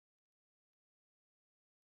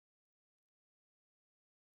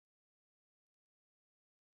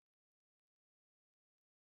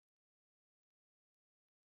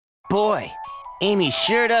Boy, Amy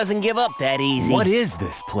sure doesn't give up that easy. What is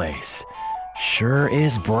this place? Sure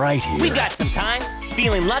is bright here. We got some time.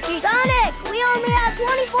 Feeling lucky? Sonic, we only have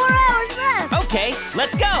 24 hours left. Okay,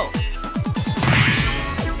 let's go.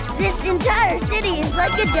 This entire city is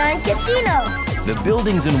like a giant casino. The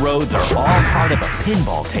buildings and roads are all part of a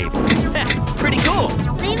pinball table. Pretty cool.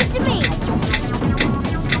 Leave it to me.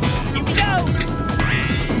 Here we go.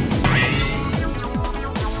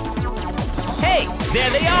 Hey, there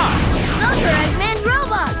they are. Those are Eggman's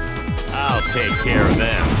robots. I'll take care of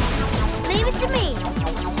them. Leave it to me.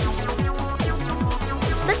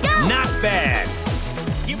 Let's go. Not bad.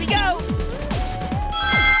 Here we go.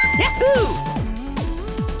 Yahoo!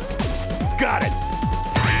 Got it.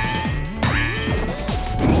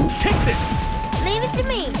 Take this. Leave it to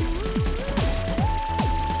me.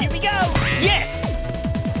 Here we go. Yes!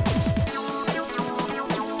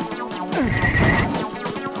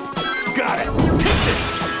 Got it. Take this.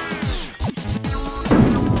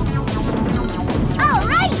 All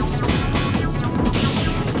right.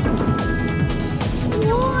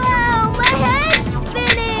 Wow, my head's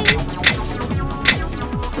spinning.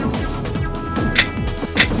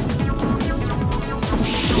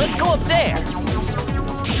 Let's go up there.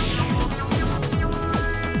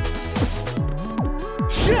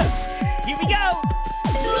 Shit. Here we go.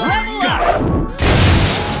 Level up.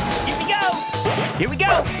 Here we go. Here we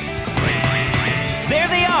go. There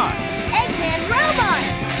they are. Eggman's robots.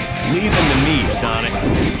 Leave them to me, Sonic.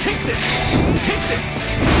 Take this. Take this.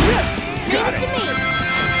 Shit. Got Leave it it. to me.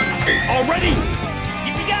 Already.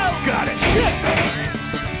 Here we go. Got it. Shit.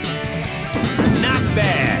 Not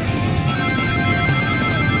bad.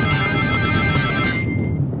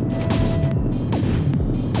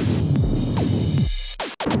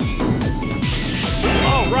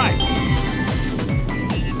 All right.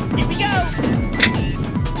 Here we go.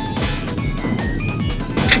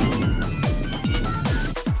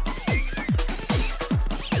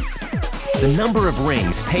 The number of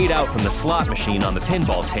rings paid out from the slot machine on the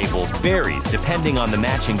pinball table varies depending on the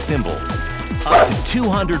matching symbols. Up to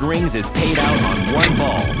 200 rings is paid out on one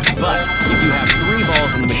ball. But if you have 3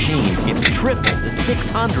 balls in the machine, it's triple to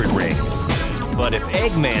 600 rings. But if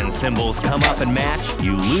Eggman symbols come up and match,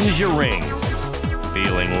 you lose your rings.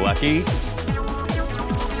 Feeling lucky?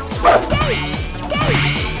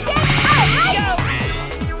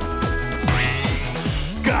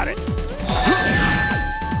 Got it.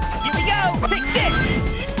 Here we go. Take this.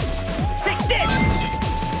 Take this.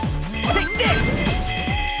 Take this.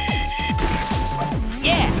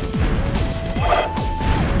 Yeah.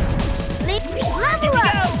 Level Here we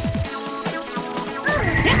up. go.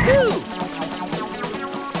 Yahoo!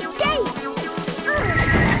 Dave.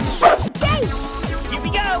 Dave. Here we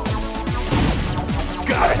go.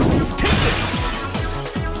 Got it. Take this.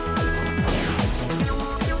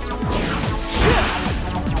 Shit.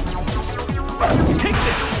 Take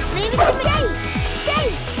this. Leave it to me.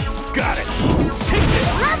 Dave. Got it. Take this.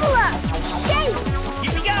 Level up. Dave.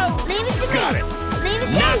 Here we go. Leave it to me. Got it. Leave it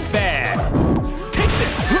to Not me. bad. Take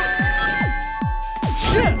this.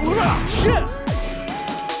 Shit. Shit.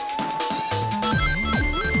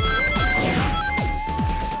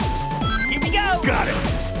 Here we go. Got it.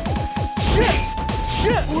 Shit.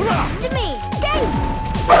 Shit. To me. Dave.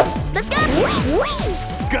 Let's go.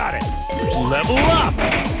 Got it. Level up.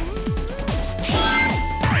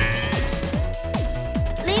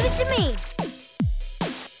 Leave it to me.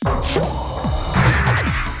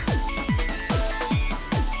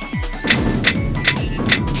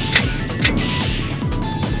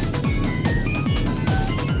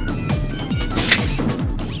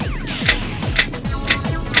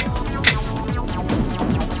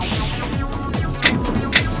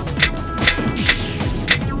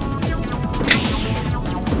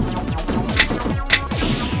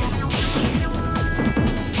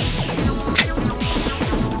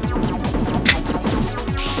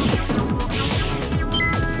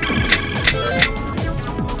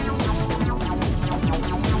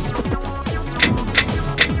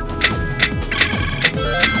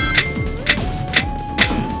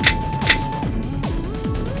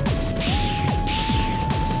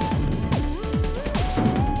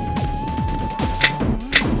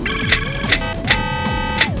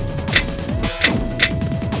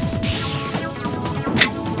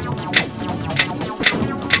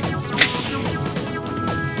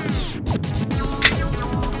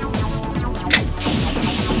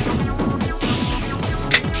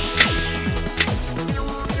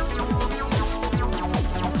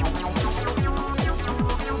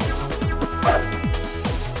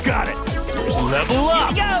 Level Here up!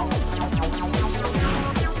 we go!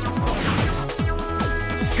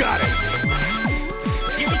 Got it!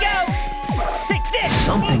 Here we go!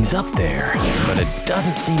 Something's up there, but it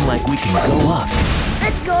doesn't seem like we can go up.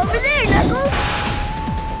 Let's go over there, Knuckles.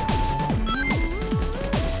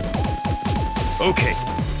 Okay.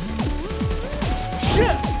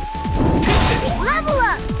 Level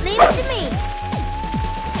up. Leave it to me.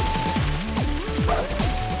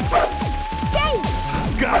 Stay.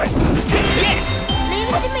 Got it. Yes! Leave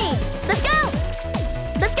it to me. Let's go.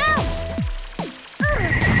 Let's go.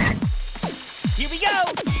 Here we go!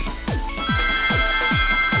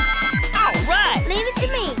 All right! Leave it to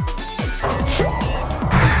me.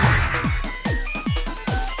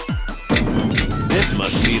 This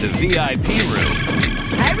must be the VIP room.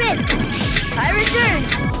 High risk. High return.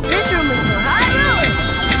 This room is for high rollers.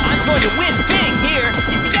 I'm going to win big here!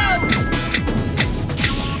 Here we go!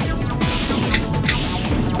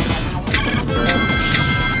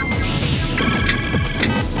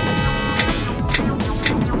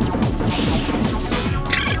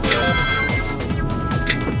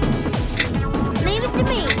 Leave it to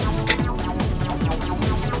me.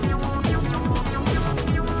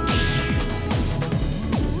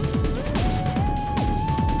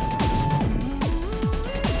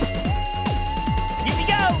 Here we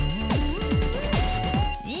go!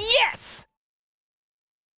 Yes!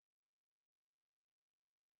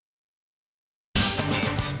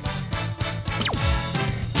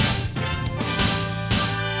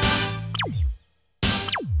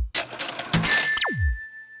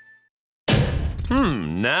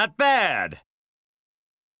 Not bad.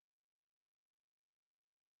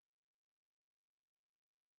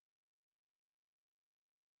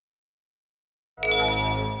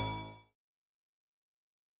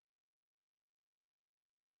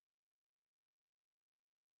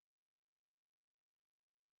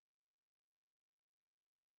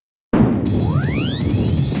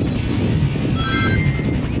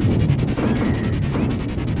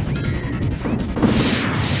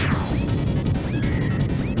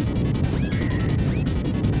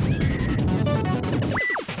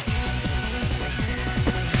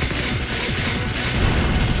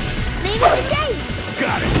 Leave it to Dave.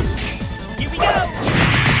 Got it! Here we go!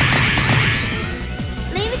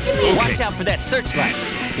 Leave it to me. Watch out for that searchlight.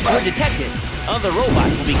 If we're detected, other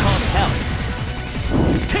robots will be called to help.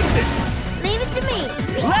 Take this! Leave it to me.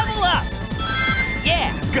 Level up!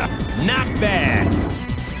 Yeah! Not bad.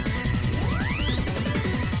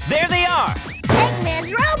 There they are!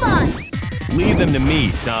 Eggman's robots. Leave them to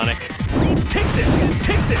me, Sonic. Take this!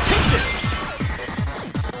 Take this! Take this!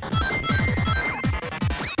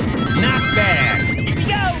 Not bad. Here we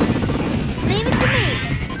go! Leave it to me.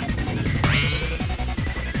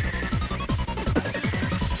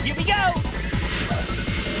 Here we go!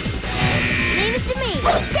 Leave it to me.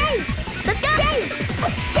 Dave. Let's go. Dave.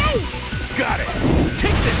 Dave. Got it!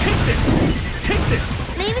 Take this! Take this! Take this!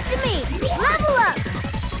 Leave it to me. Level up.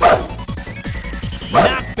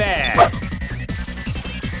 Not bad.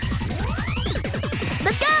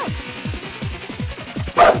 Let's go.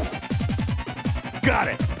 Got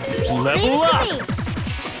it! Leave Level it to up! me.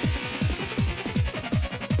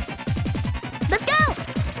 Let's go.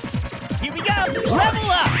 Here we go! Level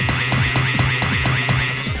up!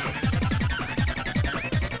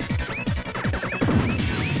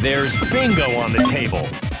 There's bingo on the table.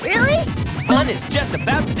 Really? Fun is just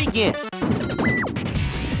about to begin.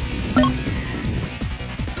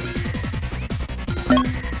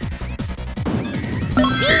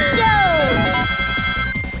 Bingo.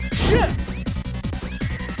 Shit!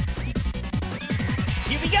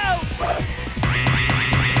 Here we go!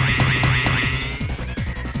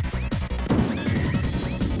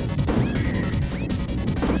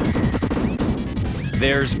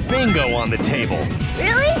 There's bingo on the table.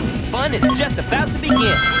 Really? Fun is just about to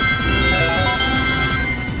begin.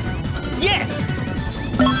 Yes!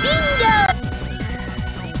 Bingo.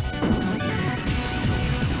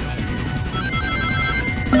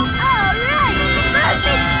 All right.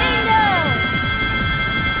 Perfect bingo.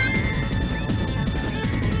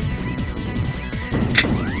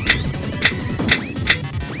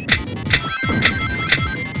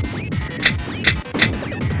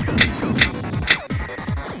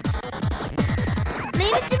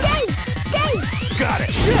 Leave it to Dave. Dave. Got it!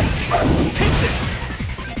 Shit! Take this!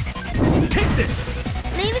 Take this!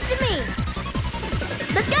 Leave it to me.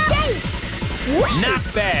 Let's go. Dave. Whee! Not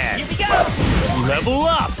bad. Here we go! Level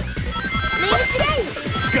up. Leave it to Dave.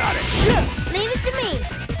 Got it! Shit! Leave it to me.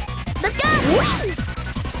 Let's go. Whee!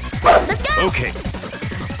 Let's go. Okay,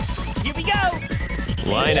 Here we go!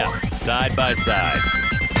 line up, side by side.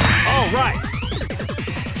 All right!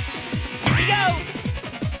 Here we go!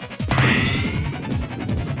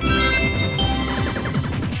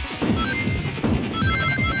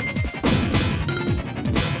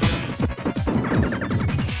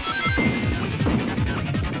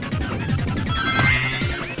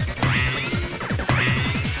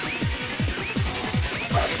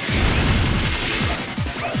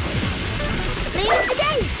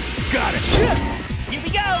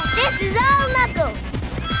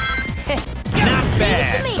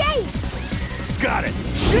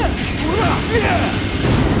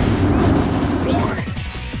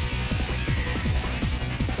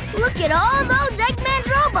 Look at all those Eggman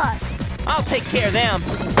robots. I'll take care of them.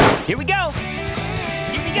 Here we go.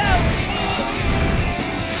 Here we go.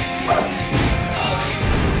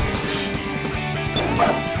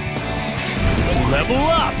 Level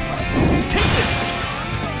up. Take this.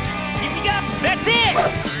 Here we go. That's it.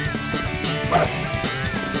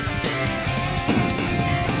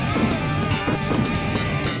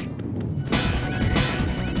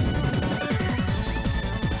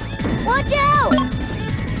 Watch out!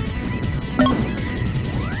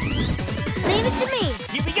 Leave it to me.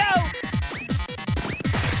 Here we go.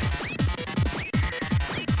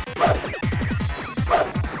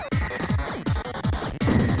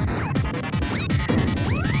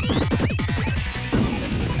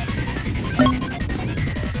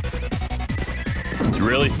 It's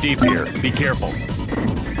really steep here. Be careful.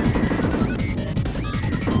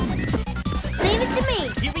 Leave it to me.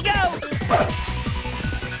 Here we go.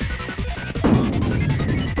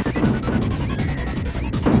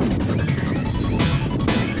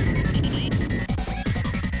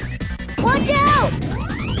 Watch out!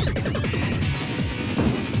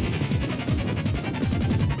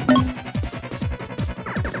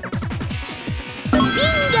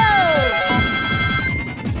 Bingo!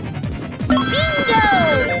 Bingo!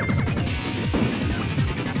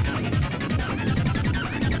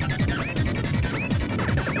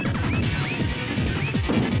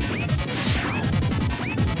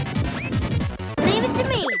 Leave it to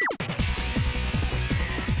me.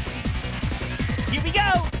 Here we go.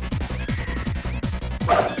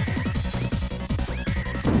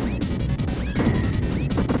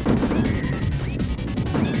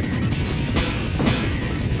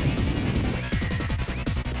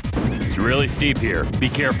 It's really steep here. Be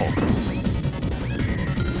careful.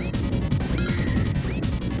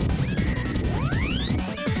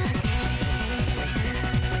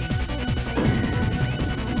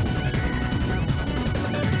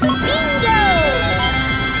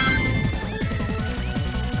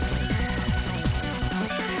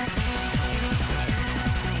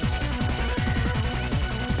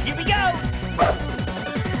 Here we go.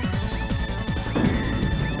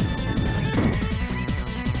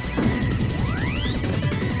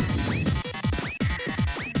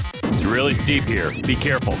 It's really steep here. Be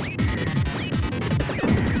careful.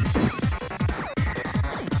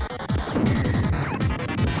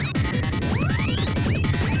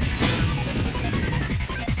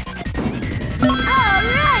 All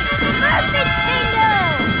right! Perfect bingo!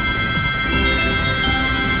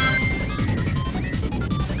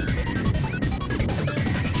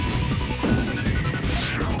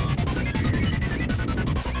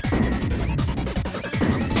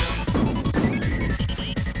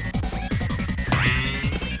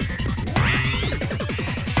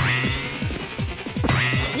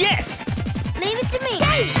 Yes. Leave it to me.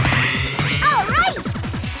 Dave! All right!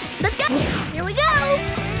 Let's go! Here we go!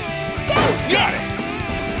 Dave! Yes.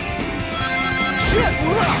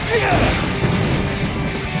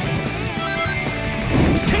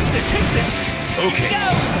 Take this. Okay. Here we go.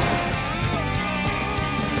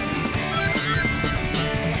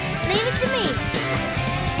 Leave it to me.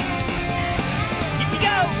 Here we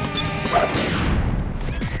go.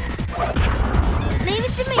 Leave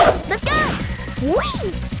it to me. Let's go!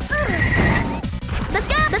 Whee! Let's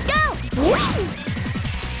go! Let's go! Whee!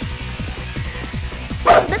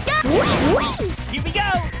 Let's go! Whee! Here we go.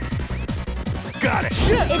 Got it.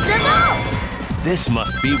 It's a no! This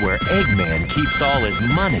must be where Eggman keeps all his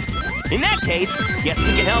money. In that case, guess we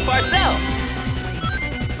can help ourselves.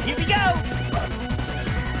 Here we go.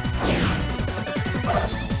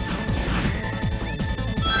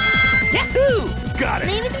 Yahoo! Got it.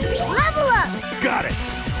 Leave it to me. Level up! Got it.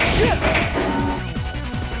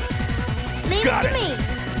 Leave Got it it. to me.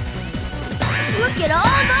 Look at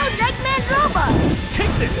all those Eggman robots.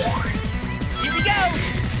 Take this. Here we go.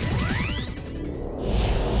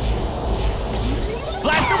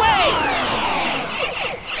 Blast away!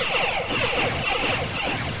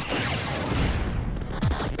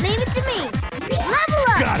 Leave it to me. Level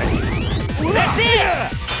up! Got it. That's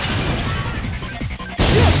it!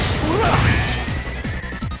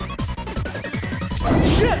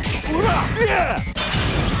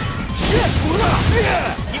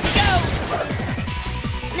 Here we go!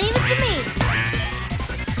 Leave it to me.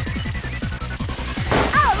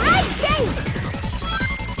 All right, Dave!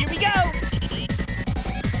 Here we go!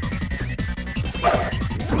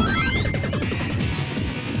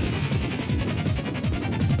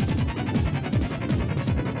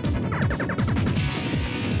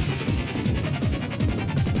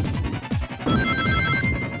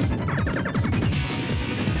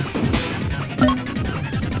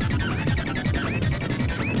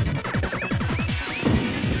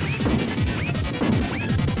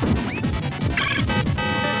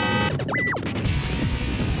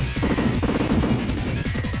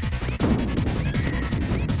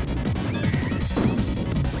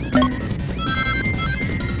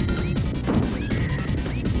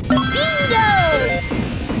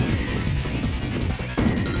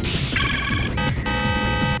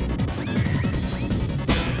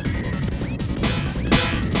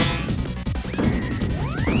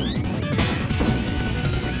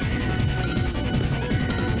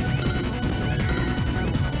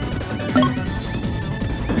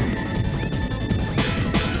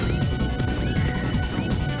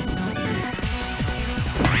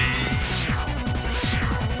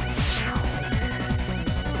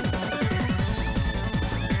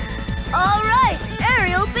 All right,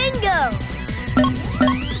 aerial bingo.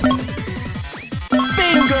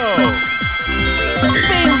 Bingo!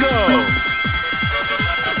 Bingo!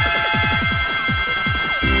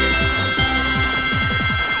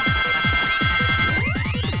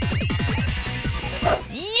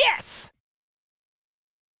 Yes!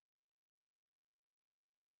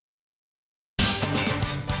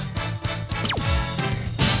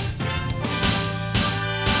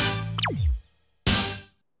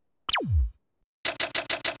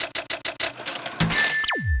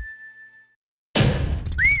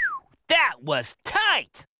 That was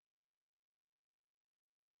tight!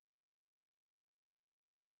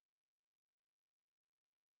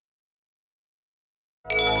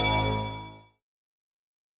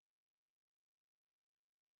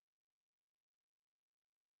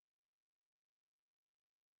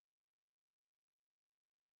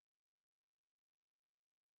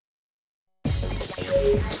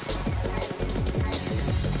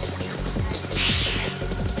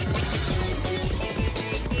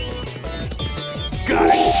 Got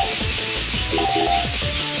it!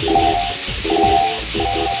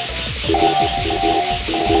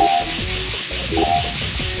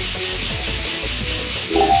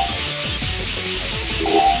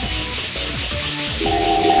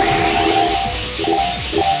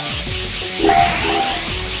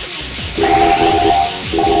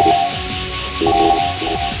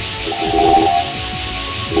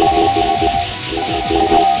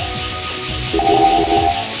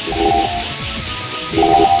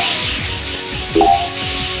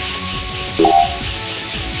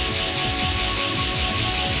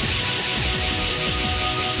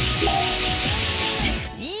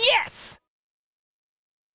 Yes!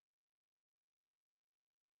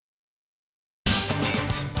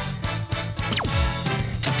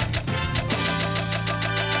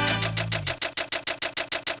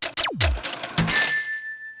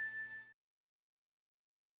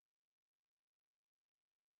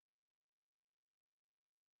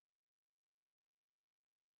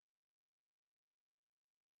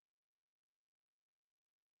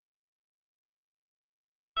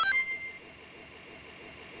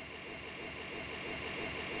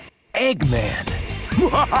 Eggman!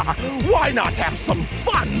 Why not have some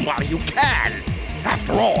fun while you can?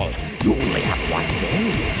 After all, you only have one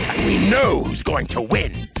game, and we know who's going to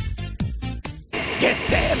win. Get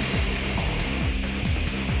them!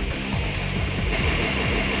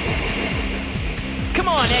 Come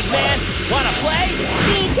on, Eggman! Wanna play?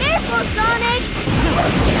 Be careful, Sonic.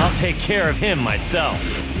 I'll take care of him myself.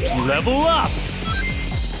 Level up!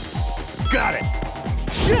 Got it!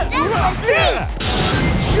 Shit! That was great.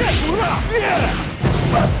 Shit! Yeah!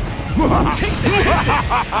 Take this!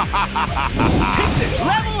 Take this!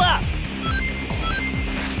 Level up!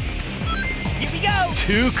 Here we go!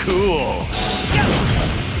 Too cool. Go!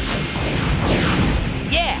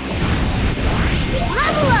 Yeah!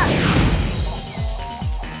 Level up.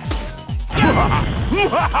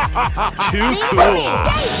 Too Leave it to cool. me.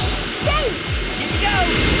 Dave! Dave! Here we go!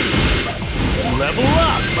 Level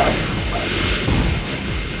up.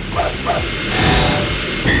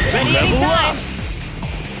 Ready Level anytime!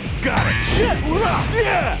 Got it. Shit!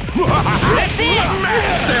 Yeah! That's it!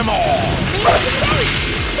 Smash them all! Leave it to Dave!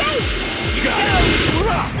 Dave! Here we go!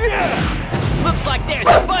 Yeah! Looks like there's a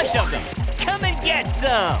bunch of them! Come and get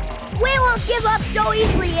some! We won't give up so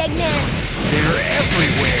easily, Eggman. They're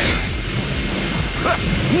everywhere!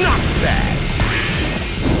 Not bad!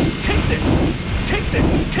 Take this! Take this!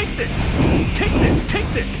 Take this! Take this! Take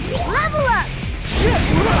this! Level up. Shit!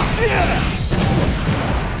 Yeah!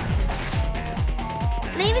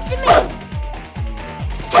 Leave it to me.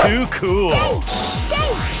 Too cool. Dave!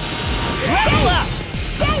 Dave! Level up!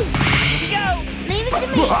 Dave! Here we go! Leave it to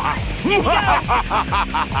me.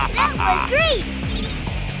 That was great.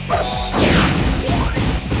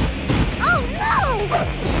 Oh no!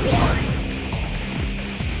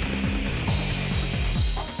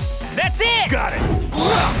 That's it! Got it.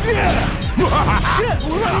 Shit!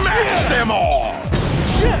 Smash them all!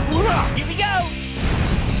 Shit! Here we go!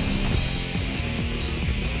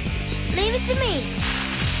 Leave it to me.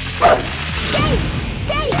 Dave!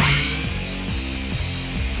 Dave!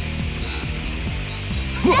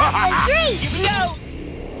 That was great. Here we go!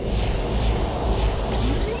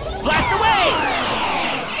 Blast away!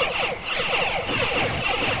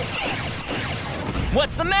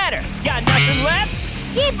 What's the matter? Got nothing left?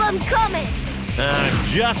 Keep them coming. I'm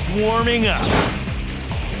just warming up.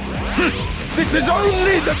 This is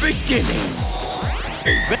only the beginning!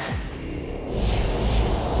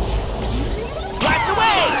 Blast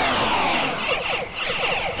away!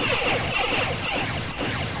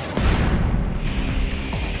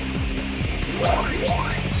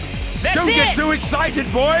 Don't get too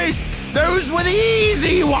excited, boys! Those were the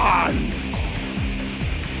easy ones!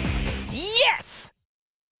 Yes!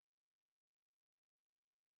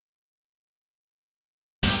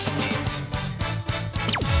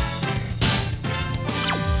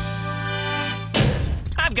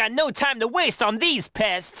 I've got no time to waste on these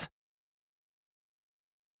pests.